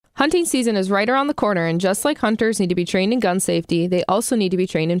Hunting season is right around the corner, and just like hunters need to be trained in gun safety, they also need to be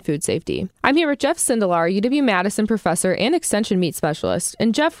trained in food safety. I'm here with Jeff Sindelar, UW-Madison professor and extension meat specialist.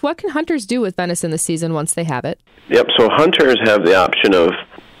 And Jeff, what can hunters do with venison this season once they have it? Yep, so hunters have the option of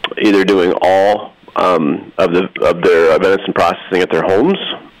either doing all of their venison processing at their homes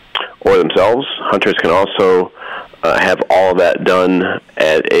or themselves. Hunters can also have all of that done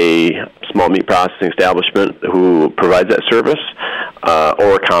at a small meat processing establishment who provides that service,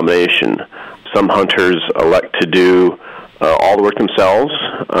 or a combination. Some hunters elect to do all the work themselves,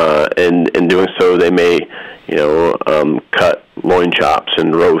 and in doing so they may, cut loin chops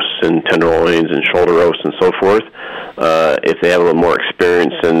and roasts and tenderloins and shoulder roasts and so forth. If they have a little more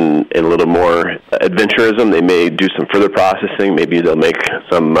experience and a little more adventurism, they may do some further processing. Maybe they'll make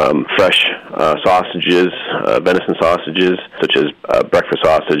some fresh sausages, venison sausages, such as breakfast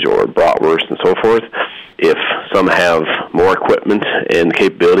sausage or bratwurst and so forth. If some have more equipment and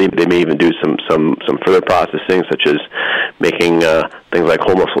capability, they may even do some further processing, such as making things like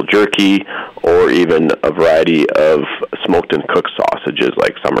whole muscle jerky, or even a variety of smoked and cooked sausages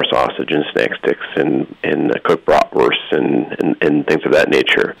like summer sausage and snack sticks and cooked bratwursts and things of that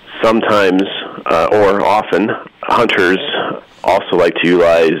nature. Sometimes, or often, hunters also like to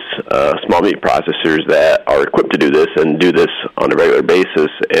utilize small meat processors that are equipped to do this and do this on a regular basis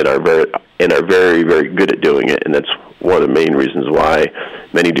and are very, very good at doing it. And that's one of the main reasons why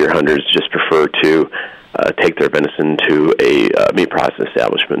many deer hunters just prefer to take their venison to a meat processing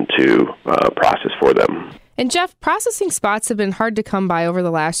establishment to process for them. And Jeff, processing spots have been hard to come by over the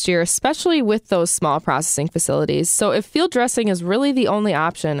last year, especially with those small processing facilities. So if field dressing is really the only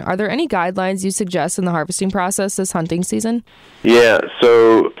option, are there any guidelines you suggest in the harvesting process this hunting season? Yeah,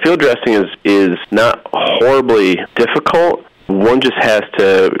 so field dressing is not horribly difficult. One just has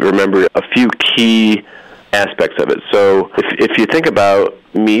to remember a few key aspects of it. So if you think about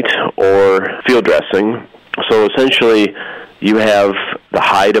meat or field dressing, so essentially you have the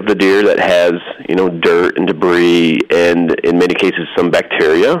hide of the deer that has, dirt and debris and, in many cases, some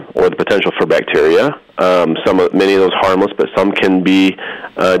bacteria or the potential for bacteria. Many of those harmless, but some can be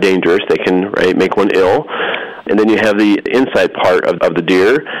dangerous. They can make one ill. And then you have the inside part of the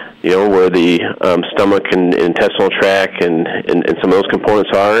deer, where the stomach and intestinal tract and some of those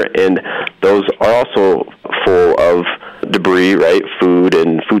components are. And those are also full of debris, food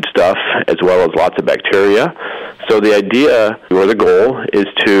and food stuff, as well as lots of bacteria. So the idea, or the goal, is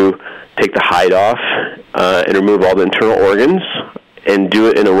to take the hide off and remove all the internal organs and do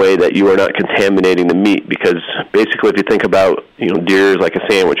it in a way that you are not contaminating the meat. Because basically, if you think about, deer is like a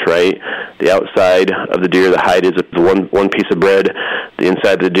sandwich, right? The outside of the deer, the hide is one piece of bread. The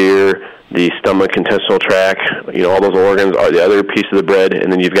inside of the deer, the stomach, intestinal tract, all those organs are the other piece of the bread.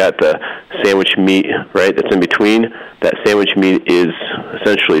 And then you've got the sandwich meat, that's in between. That sandwich meat is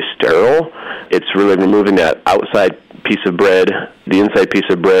essentially sterile. It's really removing that outside piece of bread, the inside piece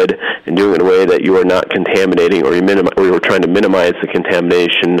of bread, and doing it in a way that you are not contaminating, or you're trying to minimize the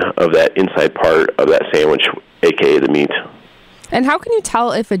contamination of that inside part of that sandwich, aka the meat. And how can you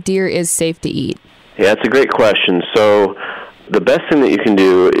tell if a deer is safe to eat? Yeah, that's a great question. So the best thing that you can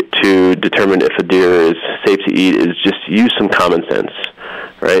do to determine if a deer is safe to eat is just use some common sense,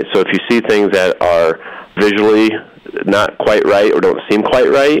 right? So if you see things that are visually not quite right or don't seem quite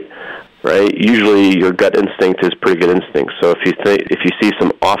right, usually your gut instinct is pretty good instinct. So if you see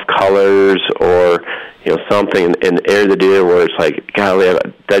some off colors or something in the air of the deer where it's like, golly,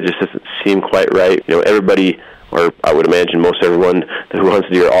 that just doesn't seem quite right. Everybody, or I would imagine most everyone who hunts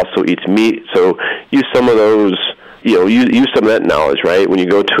deer also eats meat. So use some of those. Use some of that knowledge, right? When you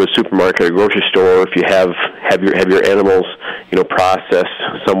go to a supermarket or grocery store, if you have your animals, processed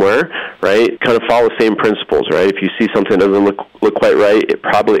somewhere, right? Kind of follow the same principles, right? If you see something that doesn't look quite right, it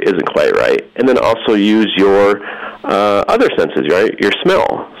probably isn't quite right. And then also use your other senses, right? Your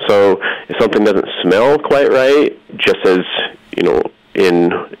smell. So if something doesn't smell quite right, just as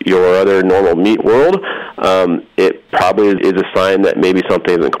in your other normal meat world, it probably is a sign that maybe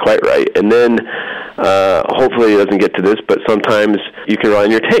something isn't quite right. And then hopefully it doesn't get to this, but sometimes you can rely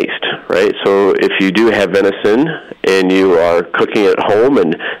on your taste, right? So if you do have venison and you are cooking at home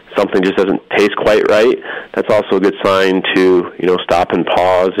and something just doesn't taste quite right, that's also a good sign to stop and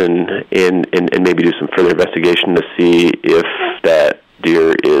pause and maybe do some further investigation to see if that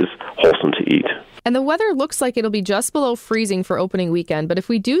deer is wholesome to eat. And the weather looks like it'll be just below freezing for opening weekend, but if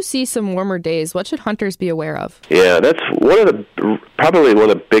we do see some warmer days, what should hunters be aware of? Yeah, that's probably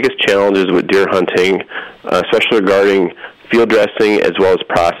one of the biggest challenges with deer hunting, especially regarding field dressing as well as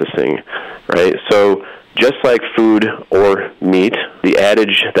processing, right? So just like food or meat, the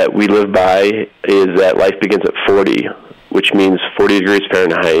adage that we live by is that life begins at 40. which means 40 degrees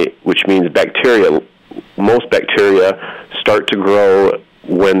Fahrenheit, which means most bacteria start to grow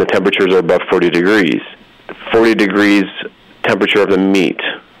when the temperatures are above 40 degrees. 40 degrees temperature of the meat,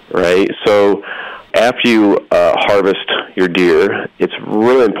 right? So after you harvest your deer, it's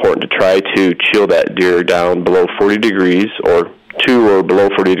really important to try to chill that deer down below 40 degrees or below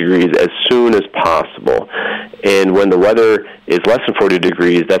 40 degrees as soon as possible. And when the weather is less than 40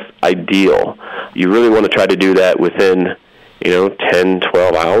 degrees, that's ideal. You really want to try to do that within 10,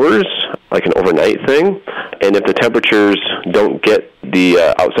 12 hours, like an overnight thing. And if the temperatures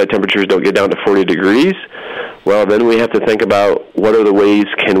outside temperatures don't get down to 40 degrees, well, then we have to think about what are the ways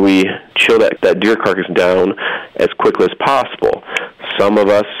can we chill that deer carcass down as quickly as possible. Some of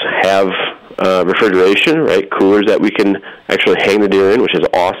us have refrigeration, right, coolers that we can actually hang the deer in, which is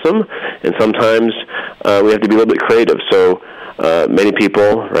awesome. And sometimes we have to be a little bit creative. So many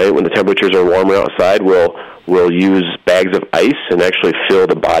people, right, when the temperatures are warmer outside, will use bags of ice and actually fill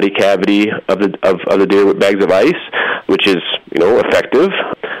the body cavity of the deer with bags of ice, which is effective.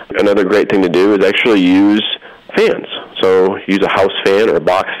 Another great thing to do is actually use fans. So use a house fan or a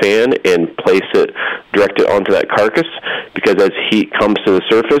box fan and direct it onto that carcass, because as heat comes to the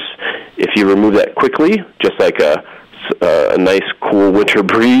surface, if you remove that quickly, just like a nice cool winter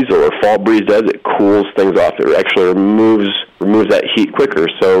breeze or a fall breeze does, it cools things off. It actually removes that heat quicker.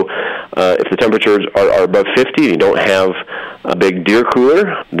 So if the temperatures are above 50 and you don't have a big deer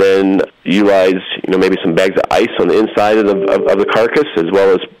cooler, then utilize maybe some bags of ice on the inside of the carcass, as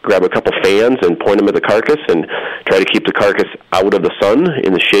well as grab a couple fans and point them at the carcass and try to keep the carcass out of the sun,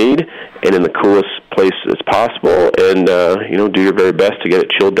 in the shade, and in the coolest place as possible. And do your very best to get it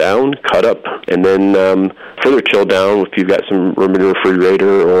chilled down, cut up, and then further chilled down if you've got some room in your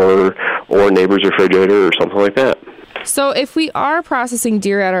refrigerator or a neighbor's refrigerator or something like that. So if we are processing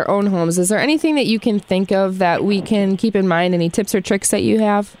deer at our own homes, is there anything that you can think of that we can keep in mind? Any tips or tricks that you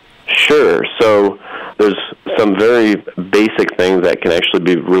have? Sure. So there's some very basic things that can actually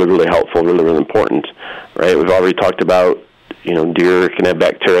be really, really helpful, really, really important, right? We've already talked about, deer can have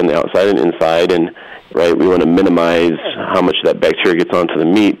bacteria on the outside and inside, and right, we want to minimize how much that bacteria gets onto the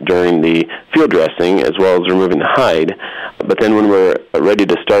meat during the field dressing, as well as removing the hide. But then when we're ready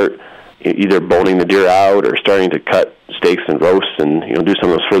to start either boning the deer out or starting to cut steaks and roasts and do some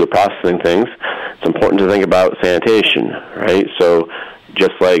of those further processing things, it's important to think about sanitation, right? So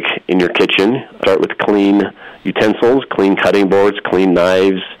just like in your kitchen, start with clean utensils, clean cutting boards, clean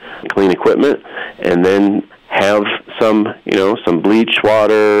knives, clean equipment, and then have some bleach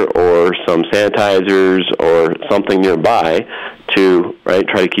water or some sanitizers or something nearby to try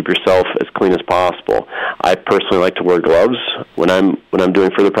to keep yourself as clean as possible. I personally like to wear gloves when I'm doing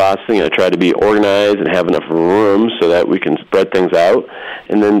further processing. I try to be organized and have enough room so that we can spread things out,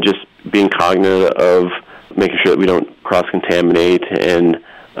 and then just being cognizant of making sure that we don't cross-contaminate and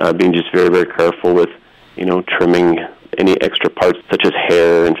being just very, very careful with trimming any extra parts such as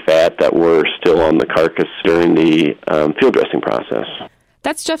hair and fat that were still on the carcass during the field dressing process.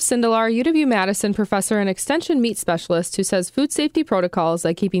 That's Jeff Sindelar, UW-Madison professor and extension meat specialist, who says food safety protocols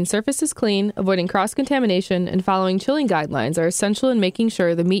like keeping surfaces clean, avoiding cross-contamination, and following chilling guidelines are essential in making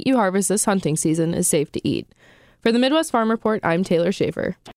sure the meat you harvest this hunting season is safe to eat. For the Midwest Farm Report, I'm Taylor Schaefer.